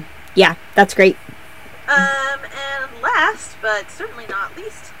 Totally. Yeah, that's great. And last, but certainly not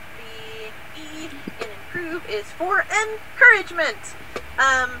least, the E in improve is for encouragement.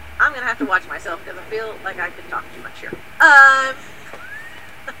 I'm gonna have to watch myself because I feel like I could talk too much here.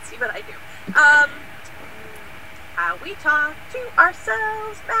 Let's see what I do. How we talk to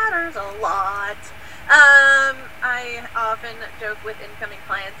ourselves matters a lot. I often joke with incoming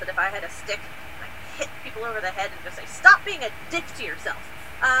clients that if I had a stick, I'd hit people over the head and just say, stop being a dick to yourself.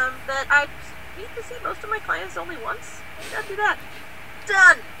 But I need to see most of my clients only once. Maybe I'll do that.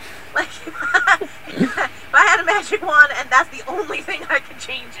 Done! Like, if I had a magic wand and that's the only thing I could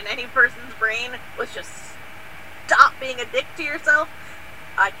change in any person's brain was just stop being a dick to yourself,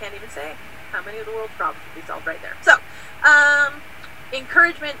 I can't even say how many of the world's problems would be solved right there. So,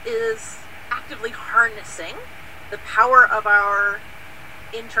 encouragement is actively harnessing the power of our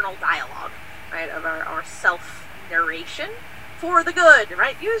internal dialogue, right? Of our self-narration for the good,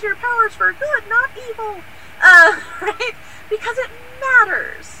 right? Use your powers for good, not evil, right? Because it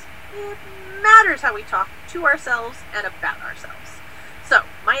matters. It matters how we talk to ourselves and about ourselves. So,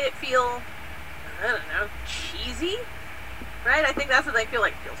 might it feel, I don't know, cheesy? Right? I think that's what I feel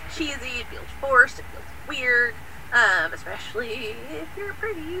like. It feels cheesy, it feels forced, it feels weird, especially if you're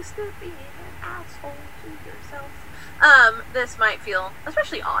pretty used to being an asshole to yourself. This might feel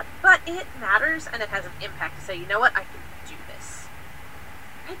especially odd, but it matters and it has an impact to say, you know what, I can do this.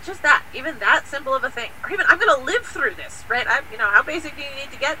 Right? Just that, even that simple of a thing. Or even, I'm going to live through this, right? How basic do you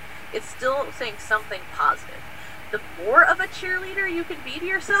need to get? It's still saying something positive. The more of a cheerleader you can be to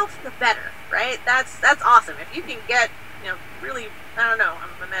yourself, the better, right? That's awesome. If you can get, really, I don't know,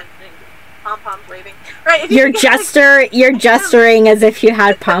 I'm imagining pom-poms waving, right? You're gesturing as if you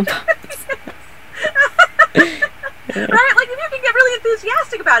had pom-poms. Right? Like, if you can get really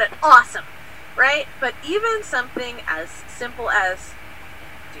enthusiastic about it, awesome, right? But even something as simple as,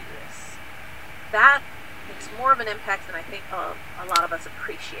 do this, that makes more of an impact than I think a lot of us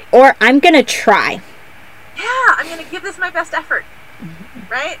appreciate. Or, I'm gonna try. Yeah, I'm gonna give this my best effort,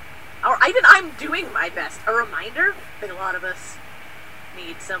 right? Or even I'm doing my best. A reminder. I think a lot of us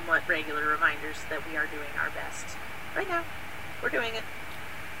need somewhat regular reminders that we are doing our best. Right now, we're doing it.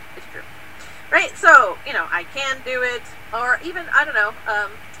 It's true. Right? So, I can do it. Or even, I don't know,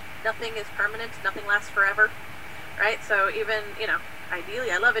 nothing is permanent. Nothing lasts forever. Right? So even, ideally,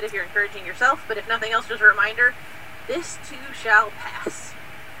 I love it if you're encouraging yourself. But if nothing else, just a reminder, this too shall pass.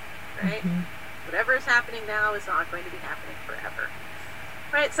 Right? Mm-hmm. Whatever is happening now is not going to be happening forever.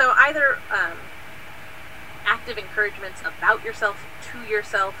 Right, so either active encouragements about yourself, to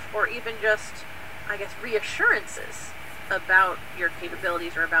yourself, or even just, reassurances about your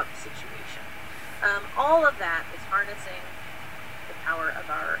capabilities or about the situation. All of that is harnessing the power of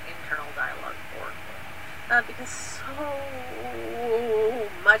our internal dialogue for good. Because so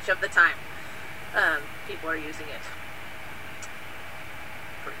much of the time, people are using it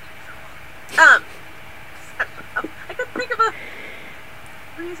for evil. I couldn't think of a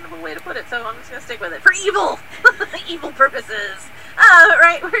reasonable way to put it, so I'm just gonna stick with it. For evil! Evil purposes!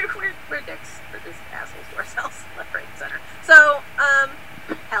 Right? We're dicks. We're just assholes to ourselves, left, right, and center. So,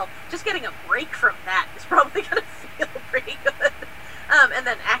 hell, just getting a break from that is probably gonna feel pretty good. And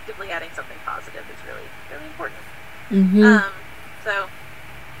then actively adding something positive is really, really important. Mm-hmm. So,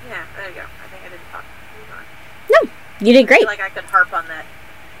 yeah, there you go. I think I didn't talk too much. No, you did great. I feel like I could harp on that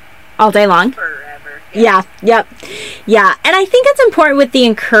all day long. Forever. Yeah. Yep. Yeah. And I think it's important with the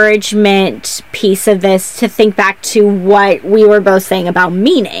encouragement piece of this to think back to what we were both saying about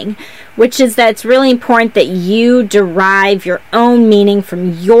meaning, which is that it's really important that you derive your own meaning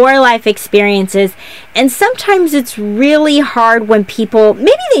from your life experiences. And sometimes it's really hard when people,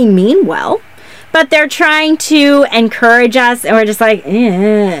 maybe they mean well, but they're trying to encourage us and we're just like, if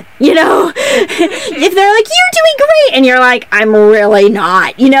they're like, you're doing great, and you're like, I'm really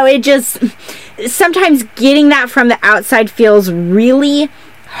not, it just, sometimes getting that from the outside feels really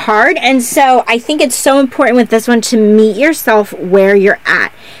hard. And so I think it's so important with this one to meet yourself where you're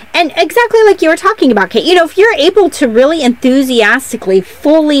at. And exactly like you were talking about, Kate, if you're able to really enthusiastically,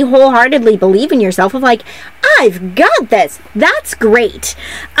 fully, wholeheartedly believe in yourself of like, I've got this, that's great.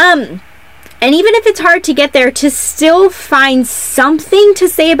 And even if it's hard to get there, to still find something to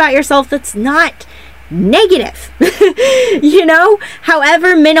say about yourself that's not negative,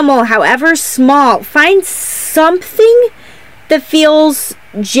 however minimal, however small, find something that feels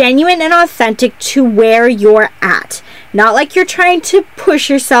genuine and authentic to where you're at. Not like you're trying to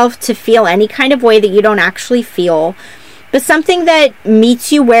push yourself to feel any kind of way that you don't actually feel, but something that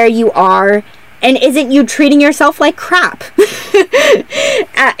meets you where you are And isn't you treating yourself like crap?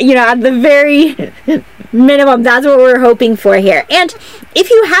 At the very minimum, that's what we're hoping for here. And if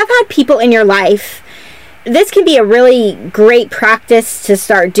you have had people in your life, this can be a really great practice to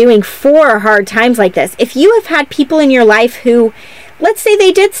start doing for hard times like this. If you have had people in your life who, let's say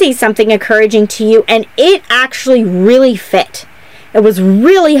they did say something encouraging to you and it actually really fit, it was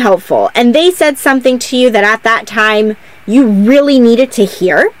really helpful, and they said something to you that at that time you really needed to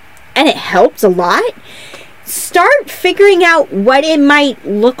hear, and it helped a lot, start figuring out what it might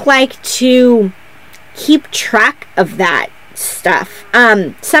look like to keep track of that stuff.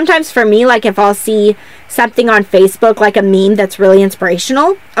 Sometimes for me, like if I'll see something on Facebook, like a meme that's really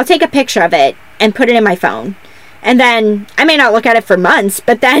inspirational, I'll take a picture of it and put it in my phone. And then I may not look at it for months,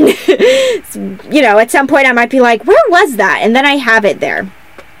 but then, at some point I might be like, where was that? And then I have it there,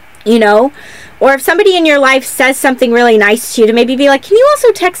 Or if somebody in your life says something really nice to you, to maybe be like, can you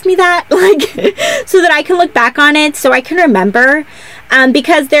also text me that? So that I can look back on it, so I can remember.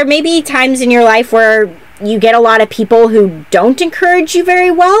 Because there may be times in your life where you get a lot of people who don't encourage you very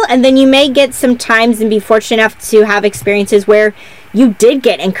well, and then you may get some times and be fortunate enough to have experiences where you did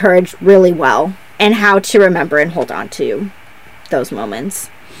get encouraged really well, and how to remember and hold on to those moments.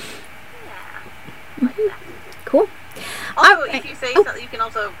 Yeah, like that. Cool. Also, if you say something, you can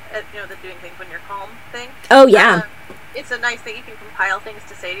also, the doing things when you're calm thing. Oh, yeah. It's a nice thing. You can compile things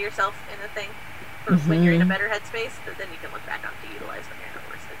to say to yourself in a thing for when you're in a better headspace, but then you can look back on to utilize when you're in a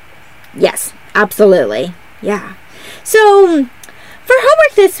worse headspace. Yes, absolutely. Yeah. So, for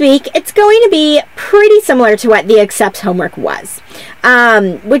homework this week, it's going to be pretty similar to what the Accepts homework was,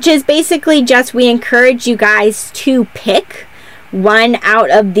 which is basically just we encourage you guys to pick one out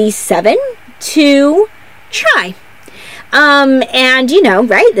of these 7 to try. And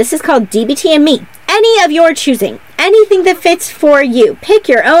right, this is called DBT and Me. Any of your choosing, anything that fits for you. Pick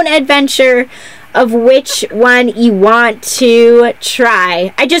your own adventure of which one you want to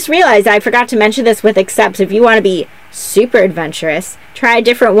try. I just realized I forgot to mention this with Accepts. If you want to be super adventurous, try a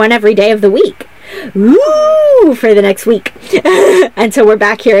different one every day of the week. Ooh, for the next week. Until we're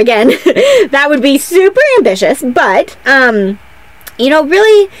back here again. That would be super ambitious, but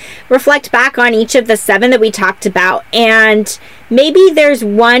really reflect back on each of the 7 that we talked about, and maybe there's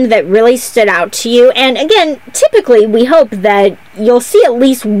one that really stood out to you. And again, typically we hope that you'll see at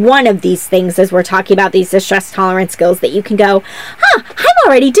least one of these things as we're talking about these distress tolerance skills that you can go, I'm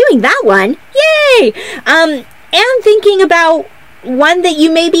already doing that one. Yay! And thinking about one that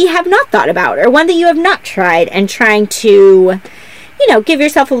you maybe have not thought about, or one that you have not tried, and trying to give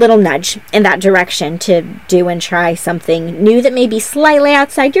yourself a little nudge in that direction to do and try something new that may be slightly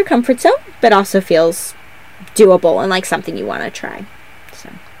outside your comfort zone, but also feels doable and like something you want to try. So,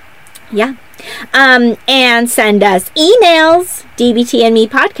 yeah. And send us emails,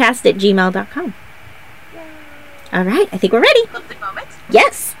 dbtandmepodcast@gmail.com. All right, I think we're ready. Closing moment?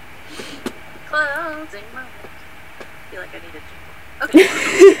 Yes. Closing moment. I feel like I need a jingle. Okay.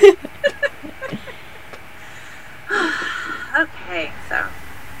 Okay, so,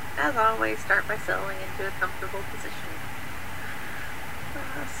 as always, start by settling into a comfortable position.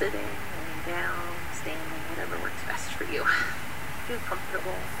 Sitting, laying down, standing, whatever works best for you. Feel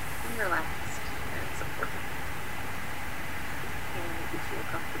comfortable and relaxed and supported. And if you feel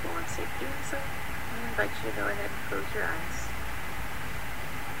comfortable and safe doing so, I invite you to go ahead and close your eyes.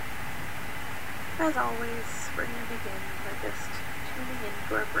 As always, we're going to begin by just tuning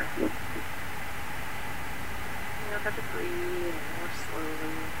into our breath. You don't have to breathe any more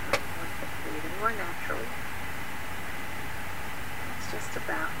slowly, or more quickly, any more naturally. It's just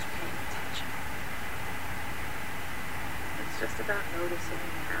about paying attention. It's just about noticing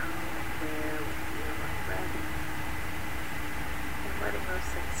how and where we feel our breath, and letting those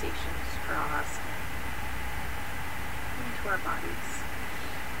sensations draw us into our bodies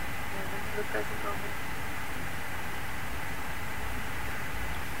and into the present moment.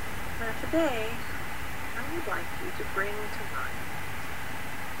 Now today, I would like you to bring to mind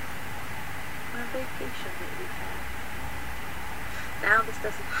a vacation that you've had. Now, this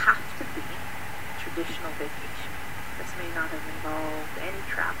doesn't have to be a traditional vacation. This may not have involved any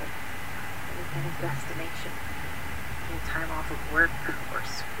travel, any destination, any time off of work or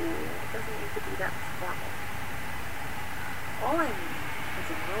school. It doesn't need to be that formal. All I mean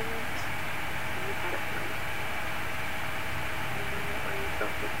is a moment when you had a break. A moment where you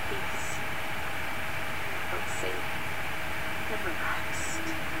felt at peace. Felt safe and relaxed.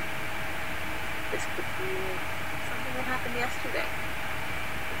 This could be something that happened yesterday.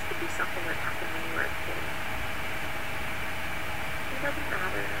 This could be something that happened when you were a kid. It doesn't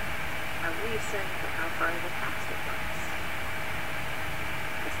matter how recent or how far in the past it was.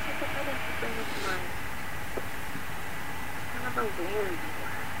 Just take take a minute to bring it to mind. Remember where you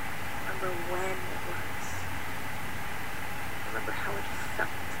were. Remember when it was. Remember how it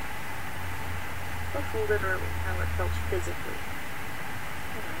felt. Both literally, how it felt physically.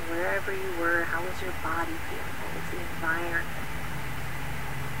 Wherever you were, how was your body feeling? What was the environment?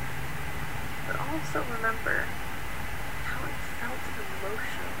 But also remember how it felt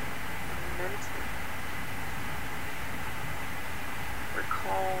emotionally and mentally.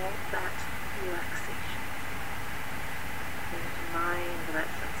 Recall that relaxation. Bring to mind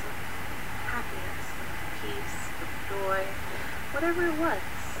that sense of happiness, of peace, of joy, whatever it was.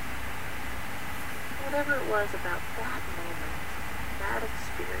 Whatever it was about that moment, that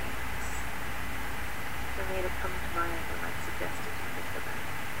experience, that made it come to mind when I suggested you think about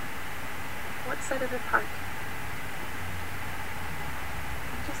it. What set it apart?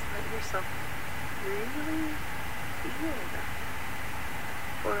 And just let yourself really feel that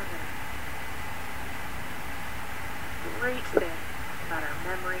for a minute. The great thing about our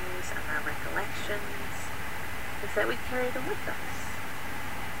memories and our recollections is that we carry them with us.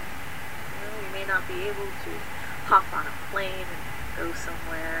 We may not be able to hop on a plane and go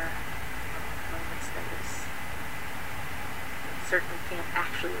somewhere on a moment's notice. We certainly can't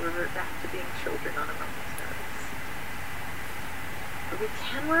actually revert back to being children on a moment's notice. But we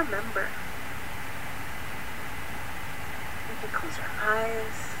can remember. We can close our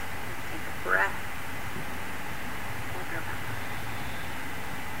eyes, we can take a breath, and remember.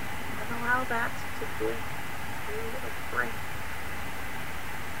 And allow that to give you a break.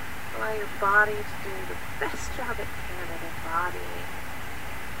 Allow your body to do the best job it can at embodying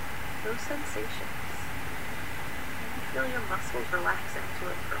those sensations. Maybe feel your muscles relax into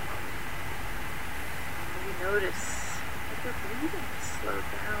it for a moment. Maybe notice if your breathing is slowed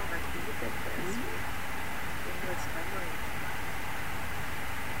down or deepened as you bring this memory.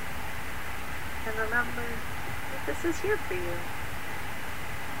 And remember that this is here for you.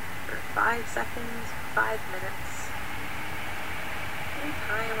 For 5 seconds, 5 minutes. Any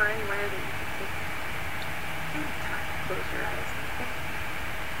time or anywhere that you can take any time to close your eyes and think.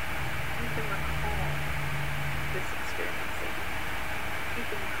 You can recall this experience that you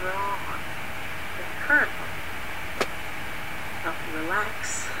can draw on the current moment to help you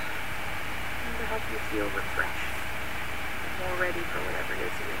relax and to help you feel refreshed and more ready for whatever it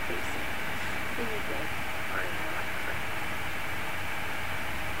is that you're facing in your day or in your life right now.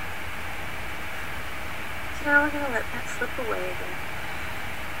 So now we're going to let that slip away again,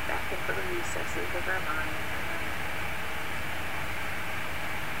 back into the recesses of our mind.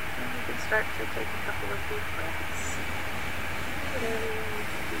 And you can start to take a couple of deep breaths. Whatever you need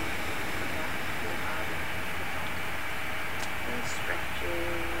to do to relax your body. Any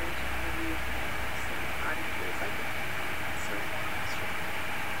stretches, movements, and your body feels like it's so warm and strong.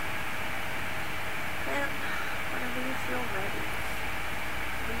 And whenever you feel ready,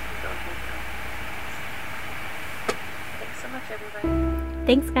 you can go ahead and open your eyes. Thanks so much, everybody.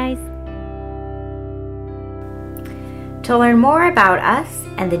 Thanks, guys. To learn more about us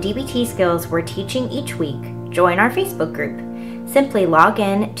and the DBT skills we're teaching each week, join our Facebook group. Simply log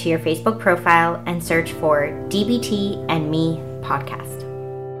in to your Facebook profile and search for DBT and Me Podcast.